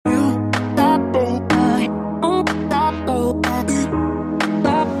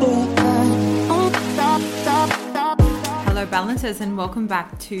Balancers, and welcome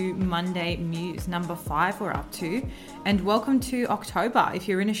back to Monday Muse number 5 we're up to, and welcome to October. If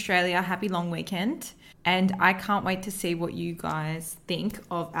you're in Australia, happy long weekend, and I can't wait to see what you guys think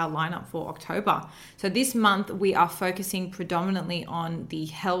of our lineup for October. So this month we are focusing predominantly on the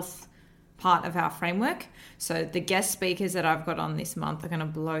health part of our framework. So the guest speakers that I've got on this month are going to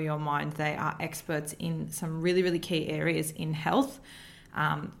blow your mind. They are experts in some really, really key areas in health.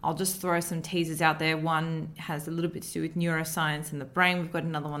 I'll just throw some teasers out there. One has a little bit to do with neuroscience and the brain. We've got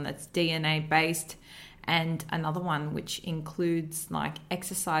another one that's DNA based, and another one which includes like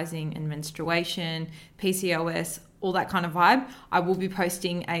exercising and menstruation, PCOS, all that kind of vibe. I will be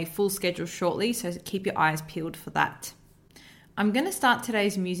posting a full schedule shortly, so keep your eyes peeled for that. I'm going to start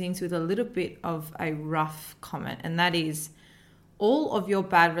today's musings with a little bit of a rough comment, and that is all of your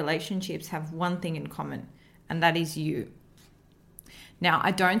bad relationships have one thing in common, and that is you. Now,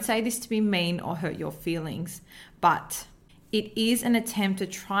 I don't say this to be mean or hurt your feelings, but it is an attempt to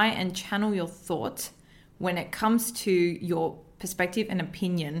try and channel your thoughts when it comes to your perspective and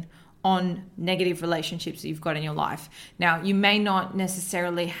opinion on negative relationships that you've got in your life. Now, you may not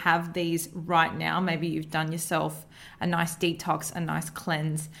necessarily have these right now. Maybe you've done yourself a nice detox, a nice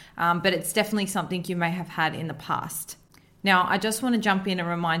cleanse, but it's definitely something you may have had in the past. Now, I just want to jump in and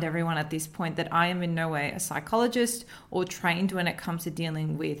remind everyone at this point that I am in no way a psychologist or trained when it comes to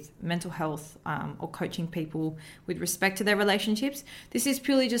dealing with mental health or coaching people with respect to their relationships. This is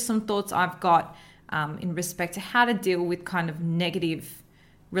purely just some thoughts I've got in respect to how to deal with kind of negative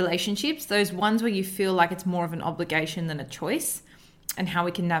relationships, those ones where you feel like it's more of an obligation than a choice, and how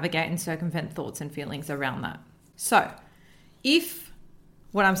we can navigate and circumvent thoughts and feelings around that. So, if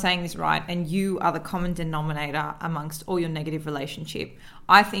what I'm saying is right, and you are the common denominator amongst all your negative relationship,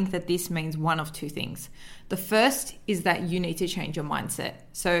 I think that this means one of two things. The first is that you need to change your mindset.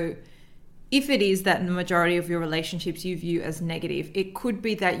 So if it is that the majority of your relationships you view as negative, it could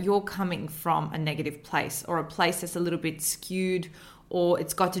be that you're coming from a negative place, or a place that's a little bit skewed, or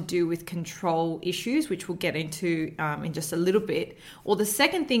it's got to do with control issues, which we'll get into in just a little bit. Or the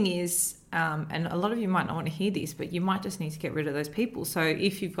second thing is, and a lot of you might not want to hear this, but you might just need to get rid of those people. So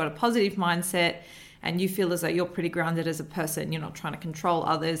if you've got a positive mindset and you feel as though you're pretty grounded as a person, you're not trying to control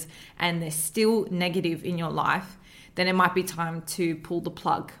others, and they're still negative in your life, then it might be time to pull the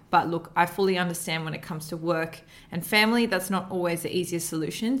plug. But look, I fully understand when it comes to work and family, that's not always the easiest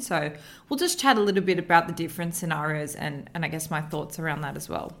solution. So we'll just chat a little bit about the different scenarios and I guess my thoughts around that as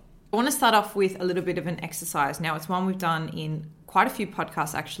well. I want to start off with a little bit of an exercise. Now, it's one we've done in quite a few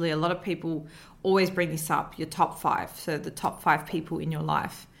podcasts, actually. A lot of people always bring this up, your top 5. So the top 5 people in your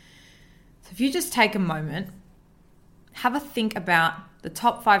life. So if you just take a moment, have a think about the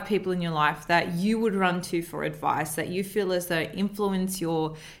top 5 people in your life that you would run to for advice, that you feel as though influence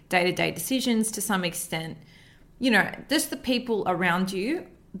your day-to-day decisions to some extent. You know, just the people around you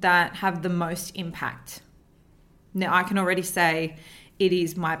that have the most impact. Now, I can already say it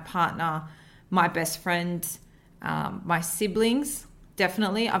is my partner, my best friend, my siblings.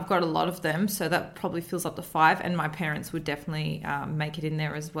 Definitely, I've got a lot of them, so that probably fills up the 5, and my parents would definitely make it in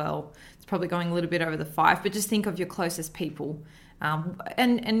there as well. It's probably going a little bit over the 5, but just think of your closest people.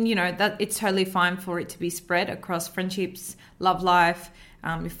 And you know, that it's totally fine for it to be spread across friendships, love life,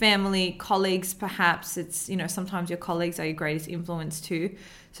 your family, colleagues, perhaps. It's, you know, sometimes your colleagues are your greatest influence too.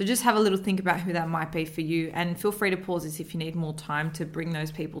 So just have a little think about who that might be for you, and feel free to pause this if you need more time to bring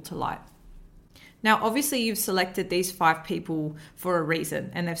those people to light. Now, obviously you've selected these 5 people for a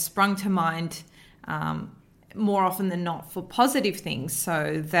reason, and they've sprung to mind more often than not for positive things.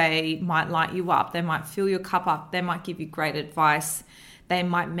 So they might light you up, they might fill your cup up, they might give you great advice, they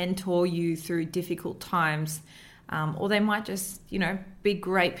might mentor you through difficult times, or they might just, you know, be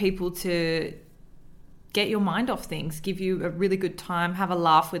great people to get your mind off things, give you a really good time, have a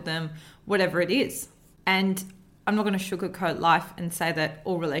laugh with them, whatever it is. And I'm not going to sugarcoat life and say that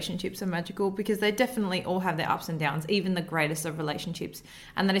all relationships are magical, because they definitely all have their ups and downs, even the greatest of relationships.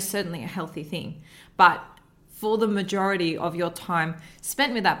 And that is certainly a healthy thing. But for the majority of your time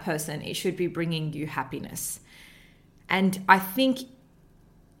spent with that person, it should be bringing you happiness. And I think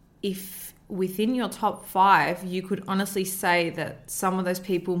if within your top 5, you could honestly say that some of those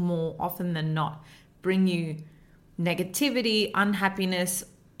people more often than not bring you negativity, unhappiness,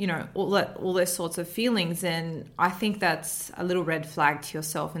 you know, all those sorts of feelings. And I think that's a little red flag to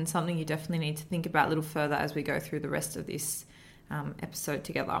yourself, and something you definitely need to think about a little further as we go through the rest of this episode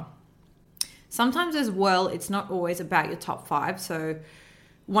together. Sometimes as well, it's not always about your top 5. So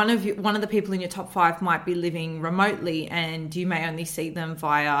one of the people in your top 5 might be living remotely, and you may only see them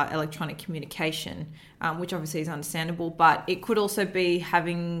via electronic communication, which obviously is understandable. But it could also be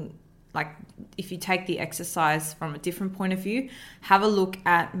having like if you take the exercise from a different point of view, have a look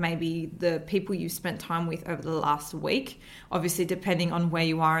at maybe the people you've spent time with over the last week. Obviously, depending on where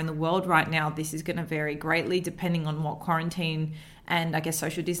you are in the world right now, this is going to vary greatly depending on what quarantine and I guess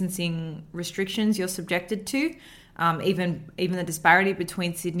social distancing restrictions you're subjected to. Even the disparity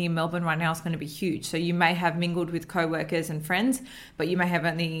between Sydney and Melbourne right now is going to be huge. So you may have mingled with co-workers and friends, but you may have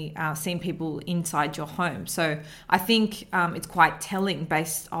only seen people inside your home. So I think it's quite telling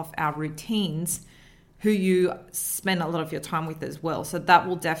based off our routines who you spend a lot of your time with as well. So that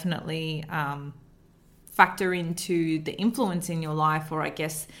will definitely factor into the influence in your life, or I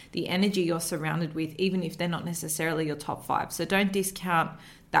guess the energy you're surrounded with, even if they're not necessarily your top 5. So don't discount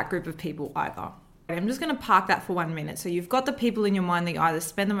that group of people either. I'm just going to park that for 1 minute. So you've got the people in your mind that you either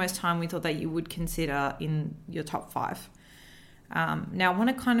spend the most time with or that you would consider in your top 5. Now I want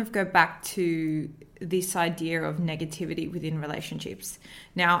to kind of go back to this idea of negativity within relationships.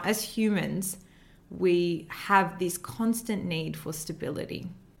 Now, as humans, we have this constant need for stability.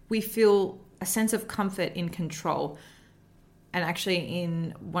 We feel a sense of comfort in control. And actually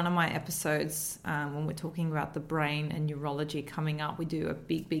in one of my episodes, when we're talking about the brain and neurology coming up, we do a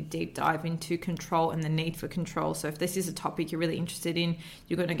big deep dive into control and the need for control. So if this is a topic you're really interested in,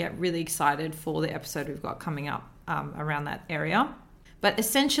 you're going to get really excited for the episode we've got coming up around that area. But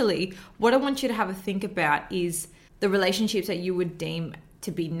essentially, what I want you to have a think about is the relationships that you would deem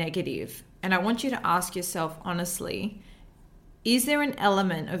to be negative. And I want you to ask yourself honestly, is there an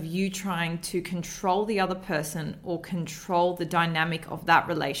element of you trying to control the other person or control the dynamic of that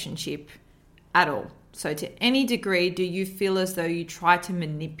relationship at all? So to any degree, do you feel as though you try to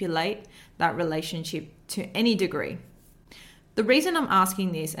manipulate that relationship to any degree? The reason I'm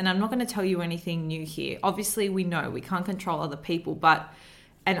asking this, and I'm not going to tell you anything new here, obviously we know we can't control other people, but,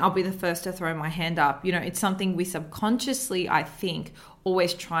 and I'll be the first to throw my hand up, it's something we subconsciously, I think,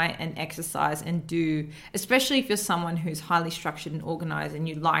 always try and exercise and do, especially if you're someone who's highly structured and organized and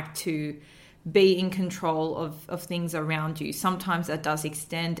you like to be in control of things around you. Sometimes that does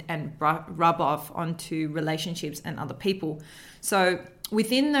extend and rub off onto relationships and other people. So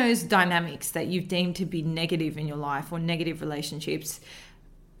within those dynamics that you've deemed to be negative in your life or negative relationships,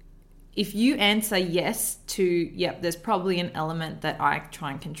 if you answer yes to, yep, there's probably an element that I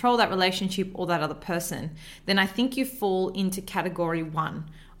try and control that relationship or that other person, then I think you fall into category 1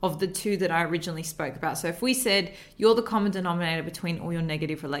 of the 2 that I originally spoke about. So if we said you're the common denominator between all your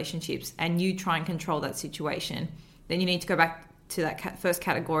negative relationships and you try and control that situation, then you need to go back to that first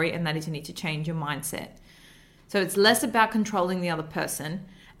category, and that is you need to change your mindset. So it's less about controlling the other person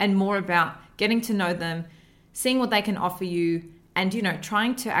and more about getting to know them, seeing what they can offer you, and,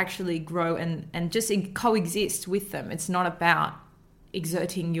 trying to actually grow and just coexist with them. It's not about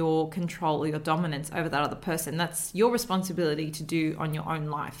exerting your control or your dominance over that other person. That's your responsibility to do on your own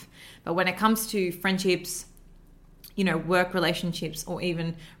life. But when it comes to friendships, work relationships, or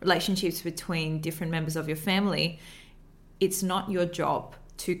even relationships between different members of your family, it's not your job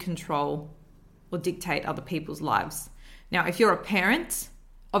to control or dictate other people's lives. Now, if you're a parent,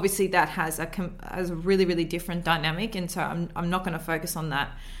 obviously that has a really, really different dynamic. And so I'm not going to focus on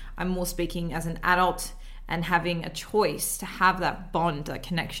that. I'm more speaking as an adult and having a choice to have that bond, that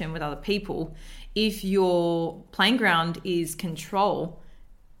connection with other people. If your playing ground is control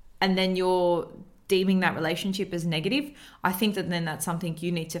and then you're deeming that relationship as negative, I think that then that's something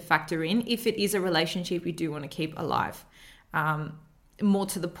you need to factor in if it is a relationship you do want to keep alive. More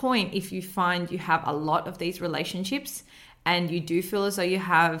to the point, if you find you have a lot of these relationships and you do feel as though you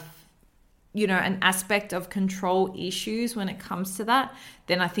have, an aspect of control issues when it comes to that,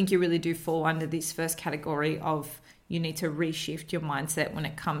 then I think you really do fall under this first category of you need to reshift your mindset when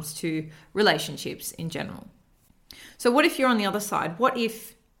it comes to relationships in general. So what if you're on the other side? What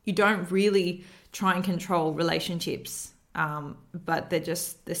if you don't really try and control relationships, but they're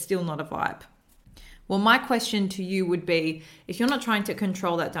still not a vibe? Well, my question to you would be, if you're not trying to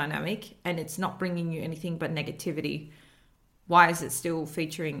control that dynamic and it's not bringing you anything but negativity, why is it still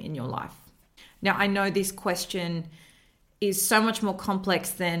featuring in your life? Now, I know this question is so much more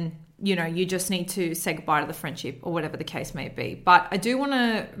complex than, you just need to say goodbye to the friendship or whatever the case may be. But I do want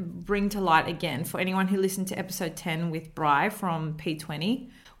to bring to light again, for anyone who listened to episode 10 with Bri from P20,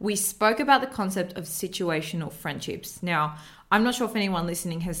 we spoke about the concept of situational friendships. Now, I'm not sure if anyone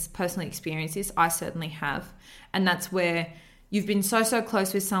listening has personally experienced this. I certainly have. And that's where you've been so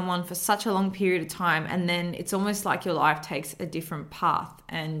close with someone for such a long period of time, and then it's almost like your life takes a different path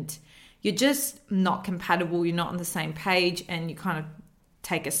and you're just not compatible, you're not on the same page, and you kind of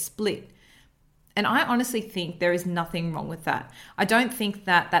take a split. And I honestly think there is nothing wrong with that. I don't think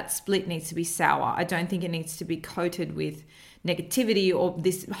that split needs to be sour. I don't think it needs to be coated with negativity or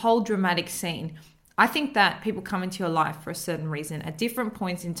this whole dramatic scene. I think that people come into your life for a certain reason at different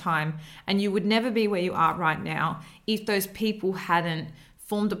points in time, and you would never be where you are right now if those people hadn't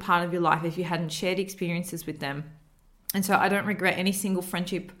formed a part of your life, if you hadn't shared experiences with them. And so I don't regret any single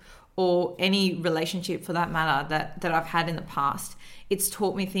friendship or any relationship for that matter that I've had in the past. It's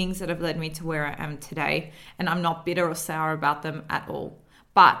taught me things that have led me to where I am today, and I'm not bitter or sour about them at all.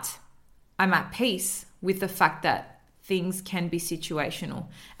 But I'm at peace with the fact that things can be situational,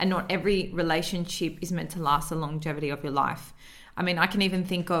 and not every relationship is meant to last the longevity of your life. I mean, I can even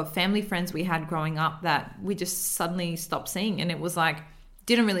think of family friends we had growing up that we just suddenly stopped seeing, and it was like,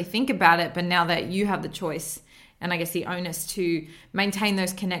 didn't really think about it, but now that you have the choice and I guess the onus to maintain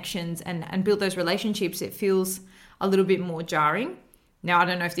those connections and build those relationships, it feels a little bit more jarring. Now, I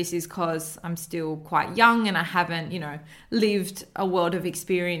don't know if this is because I'm still quite young and I haven't, lived a world of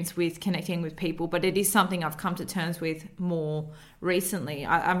experience with connecting with people, but it is something I've come to terms with more recently.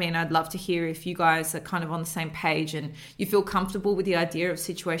 I mean, I'd love to hear if you guys are kind of on the same page and you feel comfortable with the idea of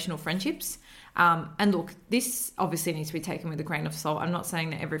situational friendships. And look, this obviously needs to be taken with a grain of salt. I'm not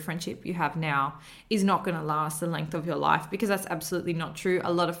saying that every friendship you have now is not going to last the length of your life, because that's absolutely not true.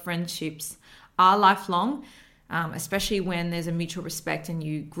 A lot of friendships are lifelong. Especially when there's a mutual respect and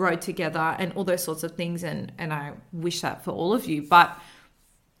you grow together and all those sorts of things. And I wish that for all of you. But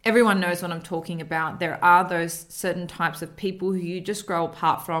everyone knows what I'm talking about. There are those certain types of people who you just grow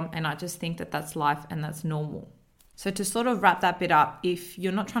apart from. And I just think that that's life and that's normal. So to sort of wrap that bit up, if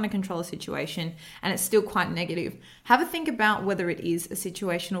you're not trying to control a situation and it's still quite negative, have a think about whether it is a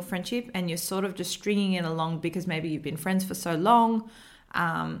situational friendship and you're sort of just stringing it along because maybe you've been friends for so long.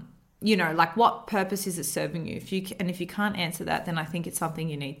 Like what purpose is it serving you? If you can't answer that, then I think it's something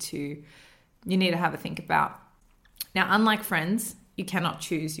you need to have a think about. Now, unlike friends, you cannot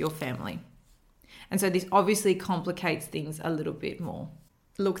choose your family. And so this obviously complicates things a little bit more.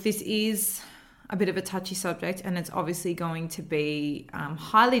 Look, this is a bit of a touchy subject, and it's obviously going to be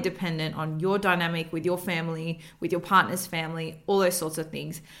highly dependent on your dynamic with your family, with your partner's family, all those sorts of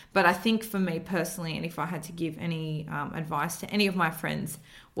things. But I think for me personally, and if I had to give any advice to any of my friends,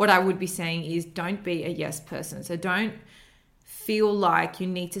 what I would be saying is don't be a yes person. So don't feel like you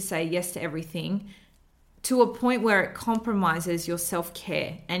need to say yes to everything to a point where it compromises your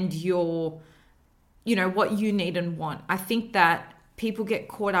self-care and your, what you need and want. I think that people get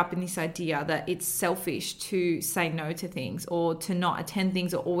caught up in this idea that it's selfish to say no to things or to not attend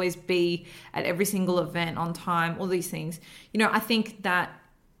things or always be at every single event on time, all these things. I think that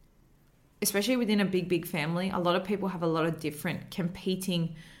especially within a big family, a lot of people have a lot of different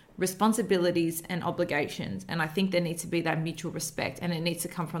competing responsibilities and obligations. And I think there needs to be that mutual respect, and it needs to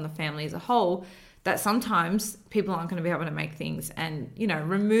come from the family as a whole, that sometimes people aren't going to be able to make things and,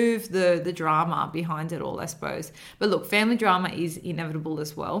 remove the drama behind it all, I suppose. But look, family drama is inevitable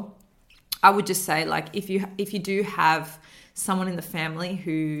as well. I would just say, like, if you do have someone in the family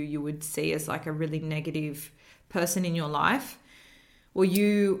who you would see as like a really negative person in your life, or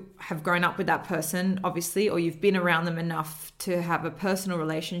you have grown up with that person, obviously, or you've been around them enough to have a personal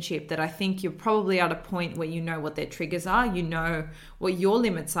relationship, that I think you're probably at a point where you know what their triggers are, you know what your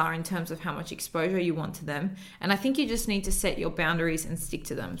limits are in terms of how much exposure you want to them. And I think you just need to set your boundaries and stick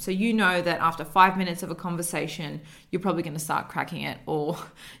to them. So you know that after 5 minutes of a conversation, you're probably going to start cracking it, or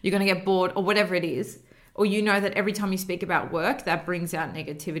you're going to get bored, or whatever it is. Or you know that every time you speak about work, that brings out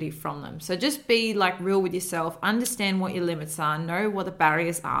negativity from them. So just be like real with yourself, understand what your limits are, know what the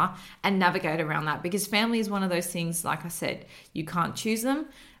barriers are, and navigate around that. Because family is one of those things, like I said, you can't choose them.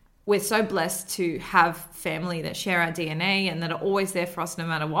 We're so blessed to have family that share our DNA and that are always there for us no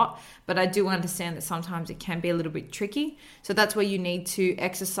matter what. But I do understand that sometimes it can be a little bit tricky. So that's where you need to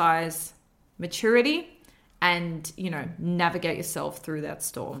exercise maturity and, navigate yourself through that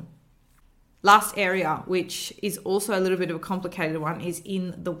storm. Last area, which is also a little bit of a complicated one, is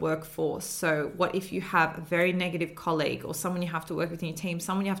in the workforce. So what if you have a very negative colleague or someone you have to work with in your team,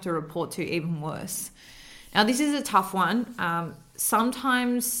 someone you have to report to, even worse? Now, this is a tough one.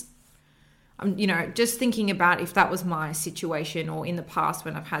 Sometimes, just thinking about if that was my situation, or in the past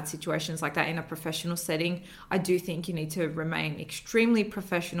when I've had situations like that in a professional setting, I do think you need to remain extremely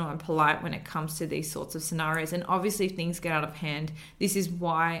professional and polite when it comes to these sorts of scenarios. And obviously, if things get out of hand, this is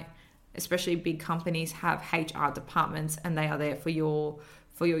why especially big companies have HR departments, and they are there for your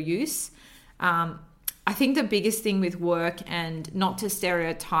use. I think the biggest thing with work, and not to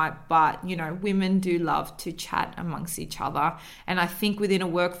stereotype, but women do love to chat amongst each other, and I think within a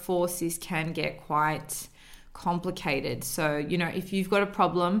workforce this can get quite complicated. So, if you've got a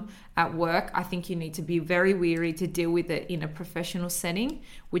problem at work, I think you need to be very wary to deal with it in a professional setting,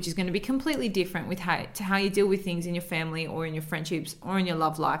 which is going to be completely different with how you deal with things in your family or in your friendships or in your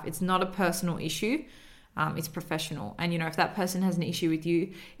love life. It's not a personal issue. It's professional. And, if that person has an issue with you,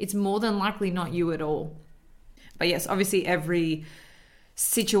 it's more than likely not you at all. But yes, obviously every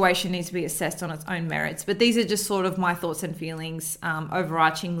situation needs to be assessed on its own merits. But these are just sort of my thoughts and feelings,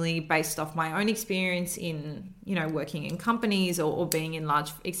 overarchingly based off my own experience in, working in companies or being in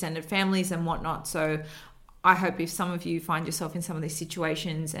large extended families and whatnot. So I hope if some of you find yourself in some of these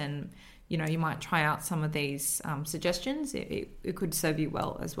situations and, you might try out some of these suggestions, it could serve you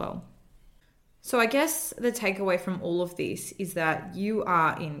well as well. So I guess the takeaway from all of this is that you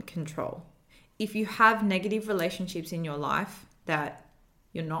are in control. If you have negative relationships in your life that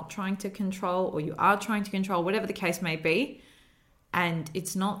you're not trying to control, or you are trying to control, whatever the case may be, and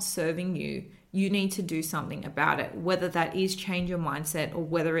it's not serving you, you need to do something about it, whether that is change your mindset or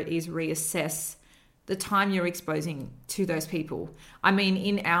whether it is reassess the time you're exposing to those people. I mean,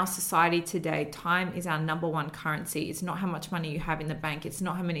 in our society today, time is our number one currency. It's not how much money you have in the bank. It's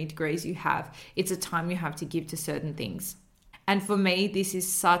not how many degrees you have. It's the time you have to give to certain things. And for me, this is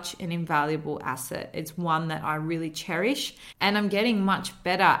such an invaluable asset. It's one that I really cherish, and I'm getting much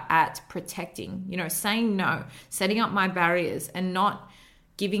better at protecting, saying no, setting up my barriers, and not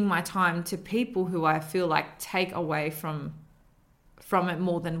giving my time to people who I feel like take away from it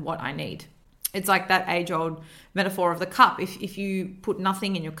more than what I need. It's like that age-old metaphor of the cup. If you put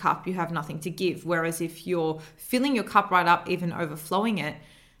nothing in your cup, you have nothing to give. Whereas if you're filling your cup right up, even overflowing it,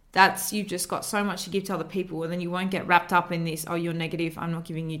 you've just got so much to give to other people, and then you won't get wrapped up in this, oh, you're negative, I'm not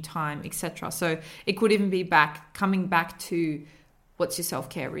giving you time, etc. So it could even be coming back to what's your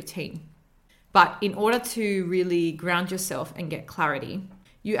self-care routine. But in order to really ground yourself and get clarity,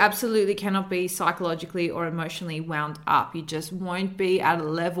 you absolutely cannot be psychologically or emotionally wound up. You just won't be at a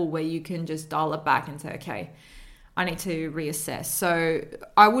level where you can just dial it back and say, okay, I need to reassess. So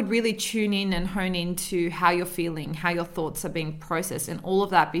I would really tune in and hone into how you're feeling, how your thoughts are being processed, and all of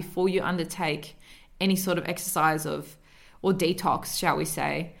that before you undertake any sort of exercise or detox, shall we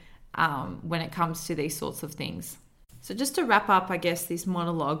say, when it comes to these sorts of things. So just to wrap up, I guess, this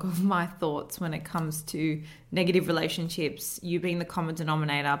monologue of my thoughts when it comes to negative relationships, you being the common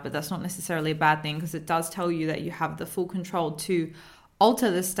denominator, but that's not necessarily a bad thing, because it does tell you that you have the full control to alter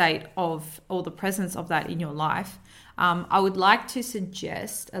the state of or the presence of that in your life. I would like to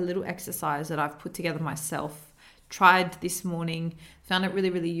suggest a little exercise that I've put together myself, tried this morning, found it really,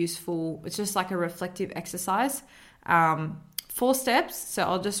 really useful. It's just like a reflective exercise. 4 steps. So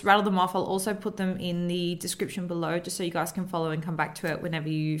I'll just rattle them off. I'll also put them in the description below just so you guys can follow and come back to it whenever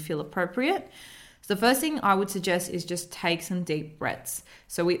you feel appropriate. So the first thing I would suggest is just take some deep breaths.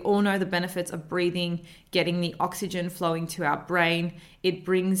 So we all know the benefits of breathing, getting the oxygen flowing to our brain. It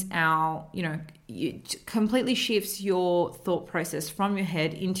brings it completely shifts your thought process from your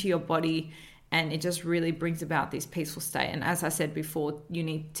head into your body, and it just really brings about this peaceful state. And as I said before, you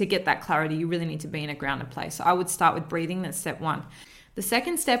need to get that clarity. You really need to be in a grounded place. So I would start with breathing. That's step 1. The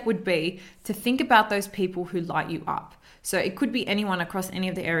second step would be to think about those people who light you up. So it could be anyone across any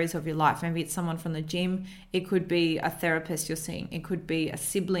of the areas of your life. Maybe it's someone from the gym. It could be a therapist you're seeing. It could be a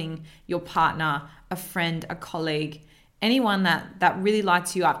sibling, your partner, a friend, a colleague, anyone that really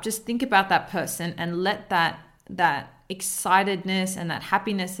lights you up. Just think about that person and let that excitedness and that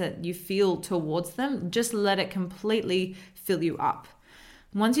happiness that you feel towards them, just let it completely fill you up.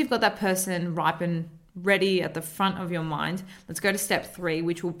 Once you've got that person ripe and ready at the front of your mind, let's go to step 3,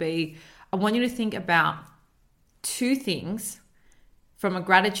 which will be, I want you to think about 2 things from a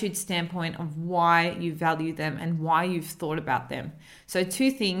gratitude standpoint of why you value them and why you've thought about them. So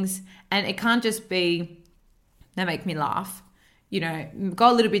 2 things, and it can't just be, they make me laugh.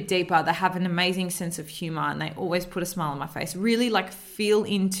 Go a little bit deeper. They have an amazing sense of humor and they always put a smile on my face. Really feel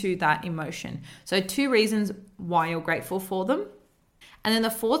into that emotion. So 2 reasons why you're grateful for them. And then the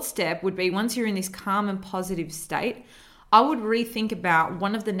 4th step would be, once you're in this calm and positive state, I would rethink about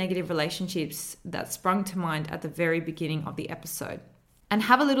one of the negative relationships that sprung to mind at the very beginning of the episode. And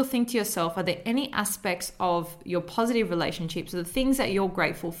have a little think to yourself, are there any aspects of your positive relationships, or the things that you're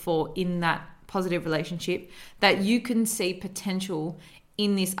grateful for in that positive relationship, that you can see potential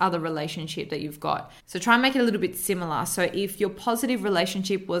in this other relationship that you've got? So try and make it a little bit similar. So if your positive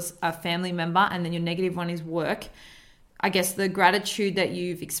relationship was a family member and then your negative one is work, I guess the gratitude that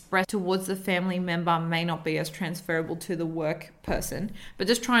you've expressed towards the family member may not be as transferable to the work person, but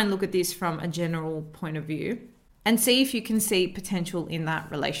just try and look at this from a general point of view and see if you can see potential in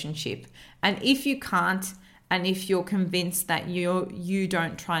that relationship. And if you can't, and if you're convinced that you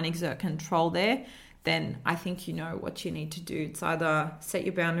don't try and exert control there, then I think you know what you need to do. It's either set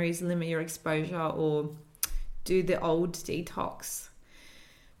your boundaries, limit your exposure, or do the old detox.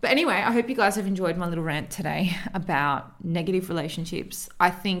 But anyway, I hope you guys have enjoyed my little rant today about negative relationships.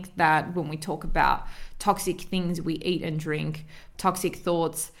 I think that when we talk about toxic things we eat and drink, toxic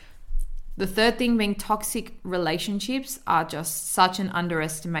thoughts, the third thing being toxic relationships are just such an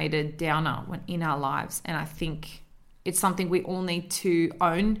underestimated downer in our lives. And I think it's something we all need to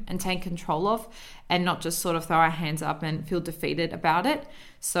own and take control of, and not just sort of throw our hands up and feel defeated about it.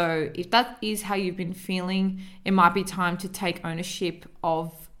 So if that is how you've been feeling, it might be time to take ownership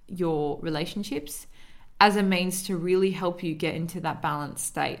of your relationships as a means to really help you get into that balanced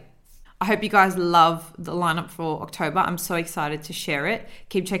state. I hope you guys love the lineup for October. I'm so excited to share it.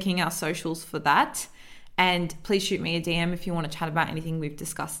 Keep checking our socials for that. And please shoot me a DM if you want to chat about anything we've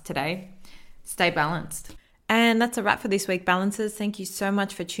discussed today. Stay balanced. And that's a wrap for this week, Balancers. Thank you so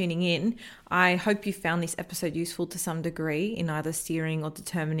much for tuning in. I hope you found this episode useful to some degree in either steering or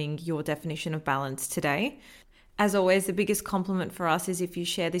determining your definition of balance today. As always, the biggest compliment for us is if you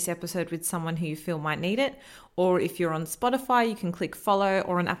share this episode with someone who you feel might need it, or if you're on Spotify, you can click follow,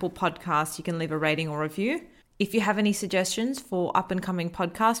 or on Apple Podcasts, you can leave a rating or review. If you have any suggestions for up and coming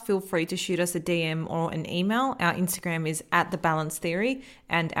podcasts, feel free to shoot us a DM or an email. Our Instagram is @TheBalanceTheory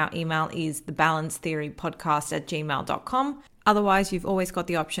and our email is thebalancetheorypodcast@gmail.com. Otherwise, you've always got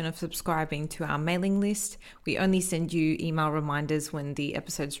the option of subscribing to our mailing list. We only send you email reminders when the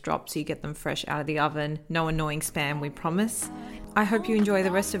episodes drop, so you get them fresh out of the oven. No annoying spam, we promise. I hope you enjoy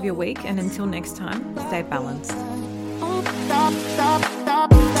the rest of your week, and until next time, stay balanced.